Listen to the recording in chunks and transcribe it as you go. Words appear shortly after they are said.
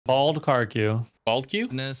Bald car Q. Bald Q?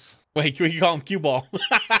 Goodness. Wait, we can call him Q ball. Good.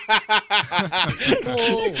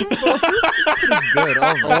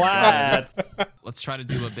 Oh my. Let's try to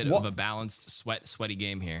do a bit of a balanced, sweaty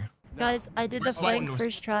game here. Guys, I did the flank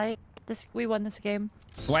first try. We won this game.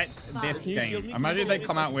 Sweat this game. Imagine they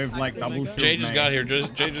come out with like double shield. Jay just got here. Jay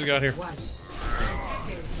just got here.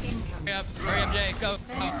 Hurry up, Jay. Go.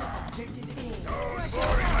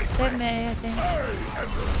 They may, I think.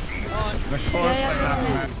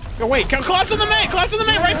 Oh, wait, collapse on the main! Collapse on the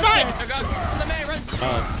main, right side! The main, run.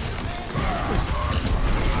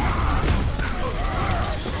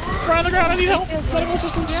 We're on the ground, I need help! Medical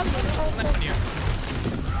assistance!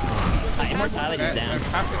 Immortality is down.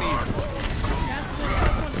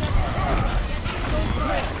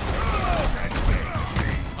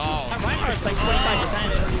 Reinhardt's like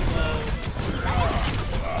 25%.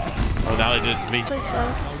 Oh, now they did it to me. Please,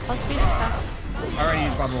 I'll speed it back. Already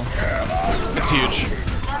used bubble. It's huge.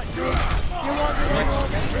 You're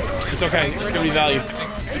walking. It's okay. It's gonna be value. He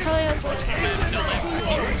probably has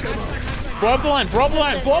Blow up the line. Blow up the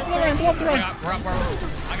line. Blow up the line. Blow up the line.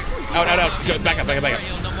 Out, out, out. Go, back up, back up, back up.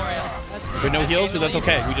 With no heals, but that's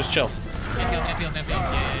okay. We just chill.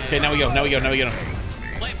 Okay, now we go. Now we go. Now we go.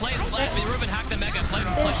 Play. Ruben, hack the mega. Play the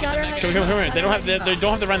mega. Come here. They don't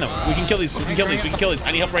have to run though. We can kill these. We can kill these. We can kill these.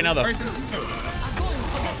 I need help right now though.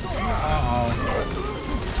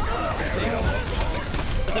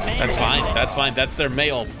 That's fine. That's fine. That's their May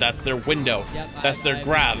ult. That's their window. That's their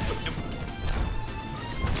grab.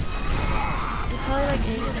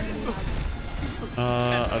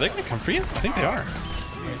 Are they gonna come for you? I think they are.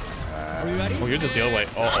 Oh, you're the other way.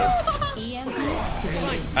 Oh.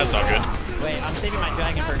 That's not good. Wait, I'm saving my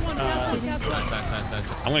dragon for.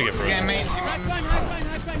 I'm gonna get through. Yeah, mate.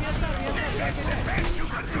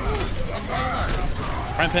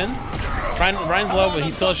 Ryan pin. Ryan's low, but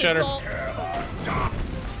he's still a shutter.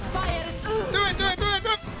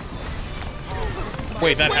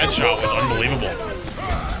 Wait, that headshot was unbelievable.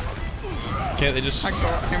 Can't they just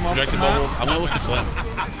projected bubble? I'm gonna look to slam.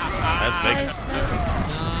 That's big.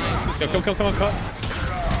 Go, come on, cut.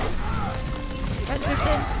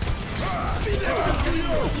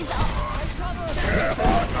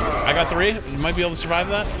 I got 3. You might be able to survive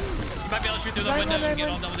that. You might be able to shoot through the window and get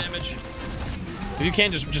all double damage. If you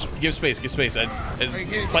can, just give space. Give space.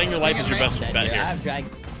 Playing your life is your best bet I here. have drag.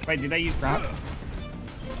 Wait, did they use grab?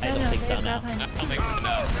 I don't think so now. I don't think so,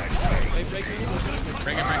 no.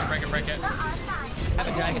 Break it. I have a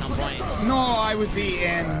dragon on point. No, I was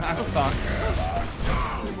eating. I suck.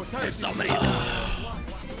 There's so many.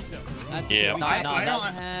 Yeah.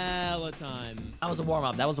 Hella time. That was a warm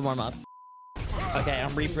up. Okay,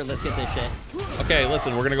 I'm Reaper. Let's get this shit. Okay,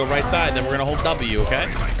 listen, we're gonna go right side, then we're gonna hold W, okay?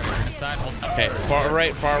 Okay, far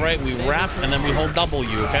right, we wrap, and then we hold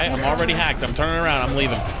W, okay? I'm already hacked. I'm turning around. I'm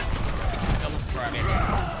leaving.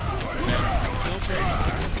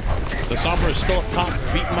 The Sombra is still up top,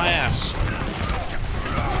 beating my ass.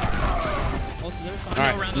 All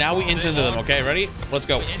right, now we int into them, okay? Ready? Let's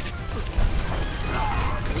go.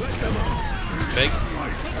 Big.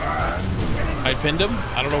 I pinned him.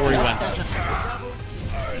 I don't know where he went.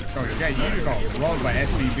 Oh, yeah, you got rolled by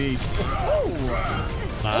SBB.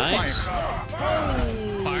 Nice.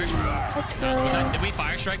 Let's go. Did we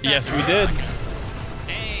fire strike that? Yes, we did.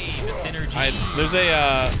 Hey, the synergy. There's a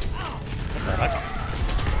what the heck?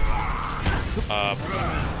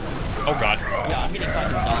 Oh god.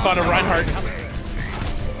 Found a Reinhardt.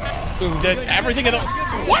 Ooh, did everything in the.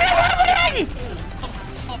 What is happening?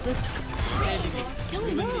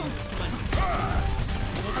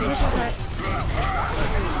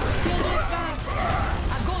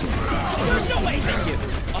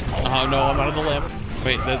 Oh no, I'm out of the lamp.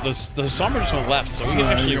 Wait, the Sombra just went left, so we can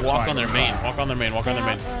actually walk on their main. Walk on their main. They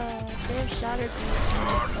have shattered.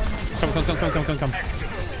 Come.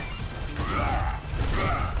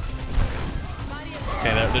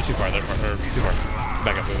 Okay, they're too far. They're too far.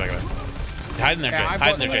 Back up. Hide in there, Jay.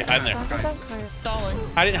 Hide in there, Jay. Hide in there.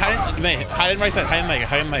 Hide in right side.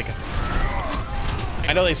 Hide in Mike.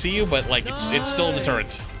 I know they see you, but like it's still in the turret.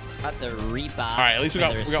 At the Reaper. All right, at least we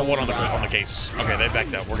got one on the case. Okay, they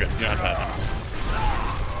backed up. We're good. You don't have to have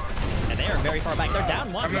And they are very far back. They're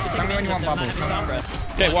down 1.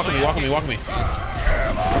 Okay, walk with me.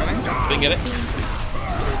 Didn't get it.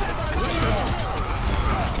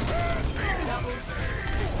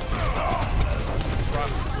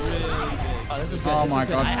 Oh my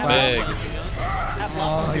god. Big.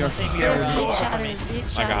 Oh, you're scared.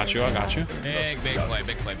 I got you. Big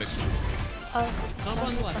play. Oh.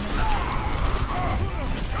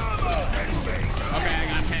 Okay, I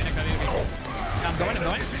got panic. I'm going.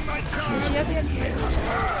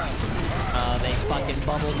 They fucking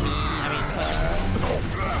bubbled me. I mean,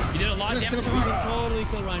 You did a lot of damage. totally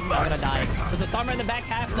kill Reinhardt. I'm gonna die. There's a summer in the back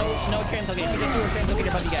half. No translocation. Just do a translocation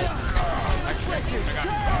above you guys.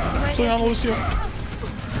 Sorry, I'm Lucio.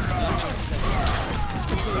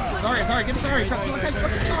 Sorry, give me sorry.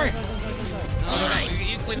 Sorry.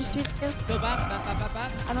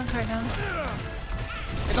 I'm on card now.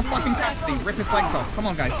 Get the fucking Cassidy. Rip his legs off. Come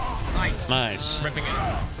on, guys. Nice. Nice. Ripping it.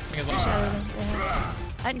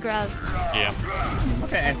 I'd grab. Yeah.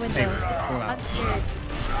 Okay, Window. I'm scared.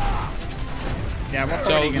 Yeah, we're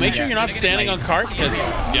So make sure you're not standing on cart, because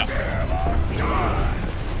yeah.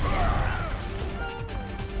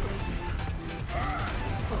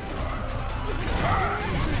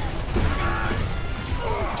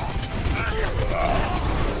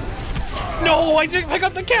 No, I didn't pick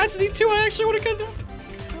up the Cassidy too. I actually would have got that.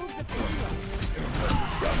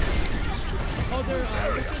 Oh, they're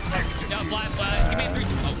yeah, blast. Give me 3.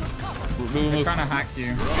 They're trying to hack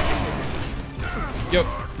you. Yo,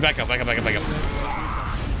 back up.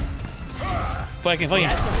 Flanking.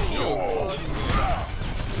 Reinhardt's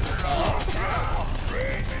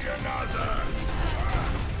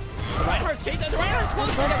chasing. Reinhardt's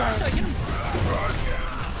close. Get him.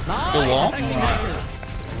 Nice. The wall?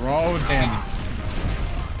 Roll him.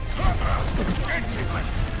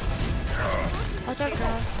 Watch out,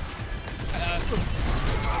 grab.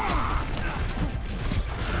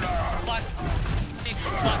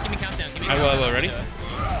 Give me countdown. Give me I will. Ready?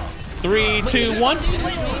 3, 2, 1.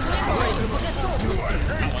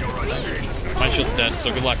 My shield's dead,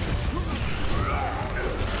 so good luck.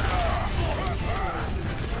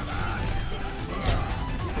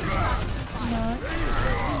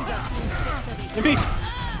 MP.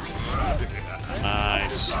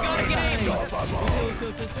 Nice.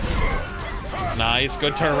 Nice.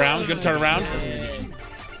 Good turnaround.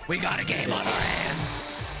 We got a game on our hands.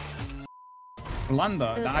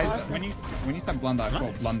 Blunder. Awesome. When you said blunder, I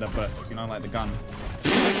thought blunderbuss. You know, like the gun.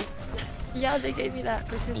 Yeah, they gave me that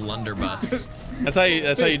for Christmas. Blunderbuss. That's how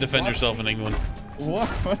you defend yourself in England. What?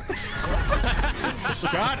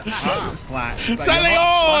 Shut up, Flat. Suddenly,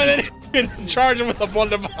 oh, and then charge him with a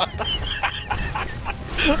blunderbuss.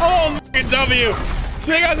 Oh, W.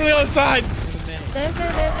 Take out to the other side. There.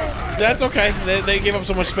 That's okay. They gave up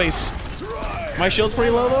so much space. My shield's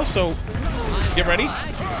pretty low though, so get ready.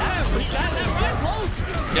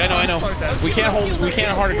 Yeah, I know. We can't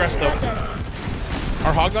hard aggress though.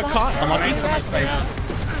 Our hog got caught. Unlucky.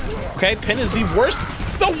 Okay, pin is the worst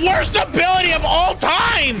ability of all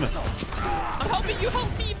time. I'm helping you.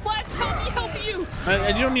 Help me, Flex. Help you.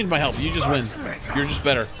 And you don't need my help. You just win. You're just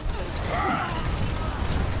better.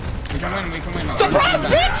 We can win. Surprise,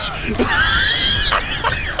 bitch!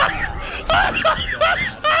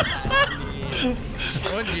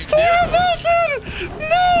 What did you do?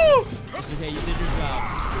 No! It's okay. You did your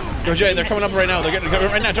job. Go, Jay. They're coming up right now. They're getting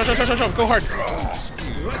right now. Jump. Go hard.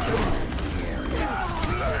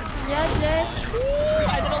 Yeah, Jay.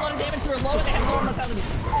 I did a lot of damage to her low. They had low mortality.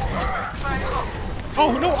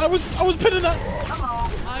 Oh no! I was pinning that.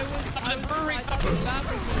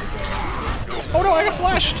 Oh no! I got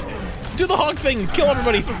flashed. Do the hog thing. Kill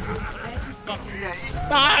everybody.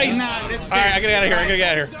 Nice. All right, I gotta get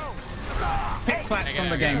out of here. Pick Flat from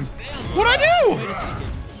the game. What'd I do?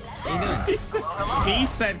 He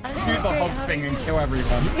said do the hog thing and kill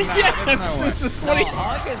everyone. Yes, this is what he...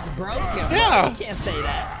 Hog is broken. Yeah. You can't say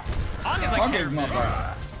that. Hog is like Hog is not broken.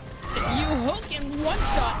 You hook and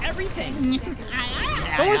one-shot everything.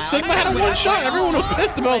 No one Sigma had a one shot. Everyone was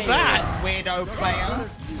pissed about that. Weirdo player.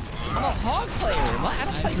 I'm a hog player. What? I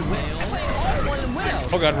don't play Widow. I play hog more than Widow.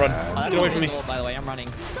 Oh god, run. Get away from me. By the way, I'm running.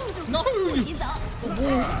 No.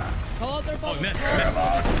 Oh, man.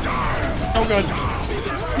 Oh god.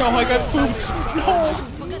 No, I got pooped. No.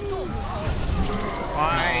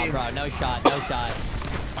 Oh, bro, no shot. All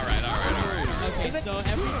right. Okay, so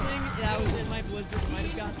everything that was in my blizzard might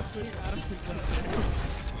have gotten pushed out of the blizzard.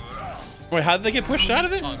 Wait, how did they get pushed out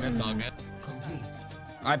of it? All good.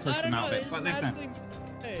 I pushed him out of it. But listen.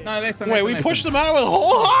 No, listen. Wait, we pushed them out with a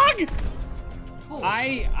whole hog?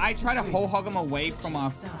 I tried to whole hog them away from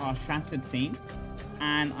our shattered team,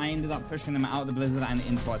 and I ended up pushing them out of the blizzard and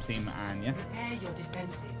into our team, and yeah.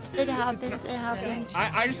 It happens.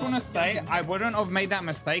 I just want to say, I wouldn't have made that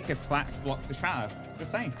mistake if Flats blocked the shatter.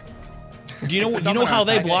 Just saying. Do you know how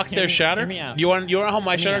they blocked their shatter? Hear me out. You want to know how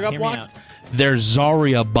my shatter got Hear me blocked? Their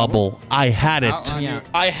Zarya bubble. I had it. Yeah.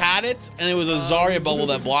 I had it, and it was a Zarya bubble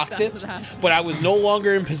that blocked it, but I was no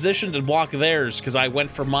longer in position to block theirs because I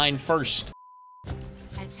went for mine first.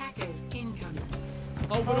 Attackers incoming.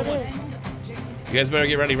 You guys better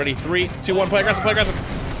get ready. Ready? 3, 2, 1. Play aggressive.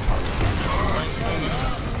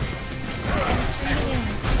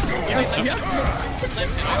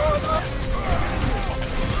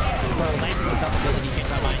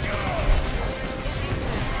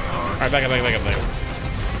 Alright, back up.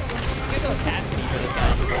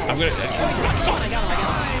 I'm gonna.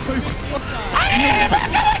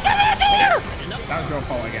 That was your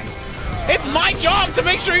fault again. It's my job to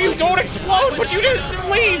make sure you don't explode, but you didn't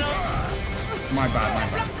leave. My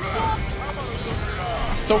bad.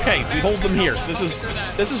 It's okay. We hold them here. This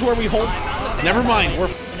is where we hold. Never mind.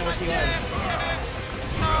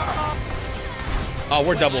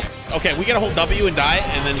 We're double. Okay, we gotta hold W and die,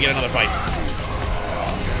 and then get another fight.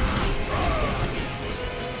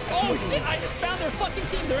 Oh shit! I just found their fucking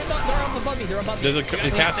team. They're above me. They're above me. There's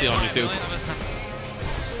a Cassie on you too.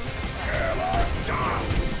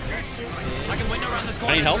 I can window around this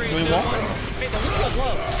corner. I need help. Can we wall?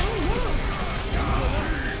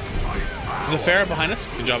 There's a Pharah behind us.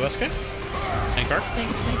 Good job, SK. And Card.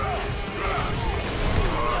 Thanks.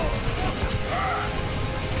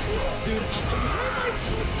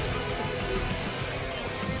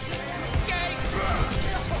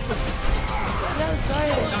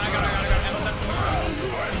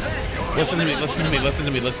 Listen to me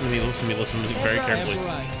very carefully.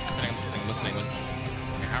 I'm listening. Okay,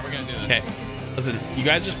 how are we gonna do this? Okay, listen, you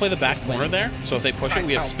guys just play the back corner there, so if they push it,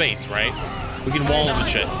 we have space, right? We can wall them and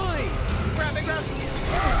shit.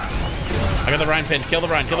 I got the Ryan pin. Kill the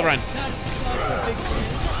Ryan. Oh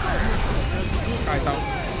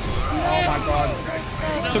my god.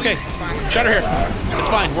 It's okay. Shut her here. It's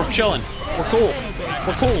fine. We're chilling. We're cool.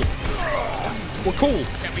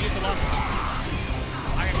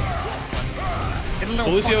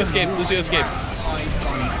 Lucio escaped.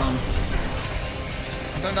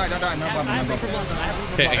 Don't die. No problem.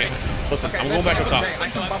 Okay. Listen, I'm going back up top. I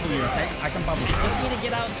can bubble you, okay? I can bubble you. Just need to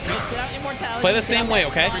get out immortality. Play the same way,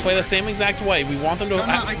 okay? Play the same exact way. We want them to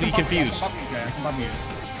be confused. I can bubble you.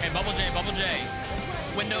 Okay, Bubble J.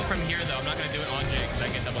 Window from here, though. I'm not gonna do it on J because I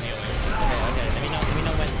get double healing. Okay. Let me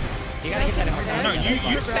know when. You gotta get that immortality. No,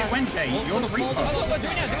 you say when, Jay. You're the reaper. Do it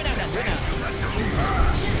now.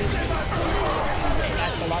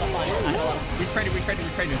 That's a lot of fun. We traded.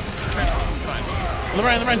 Fine. On the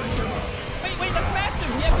Ryan. Wait, that's faster.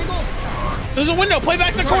 Yeah, we move. There's a window. Play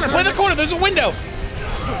back the corner. There's a window.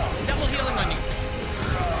 Double healing on you.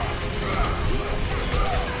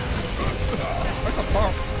 What the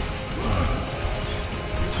fuck?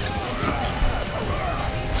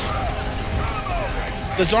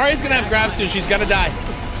 The Zarya's gonna have grab soon. She's gonna die.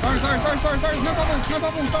 Sorry. No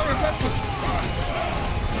problem. Sorry.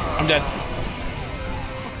 I'm dead.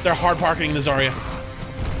 They're hard parking the Zarya.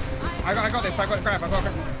 I got this. I got grab. Fire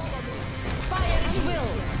at will.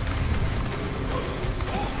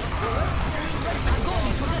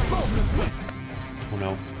 Oh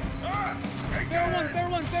no. Fair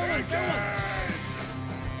one.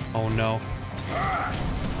 Oh no.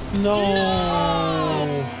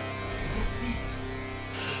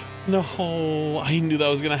 No, I knew that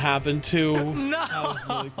was gonna happen too. No. That was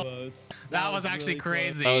really close. That was actually really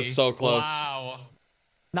crazy. That was so close. Wow.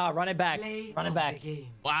 No, run it back. Play Run it of back. the game.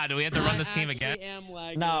 Wow, do we have to run this team again?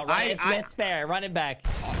 No, it's fair. Run it back.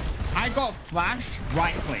 I got flash,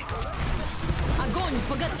 right click. Огонь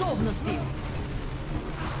по готовности.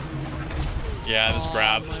 Yeah, this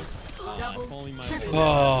grab. Double,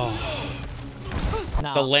 Oh,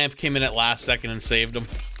 No. the lamp came in at last second and saved him.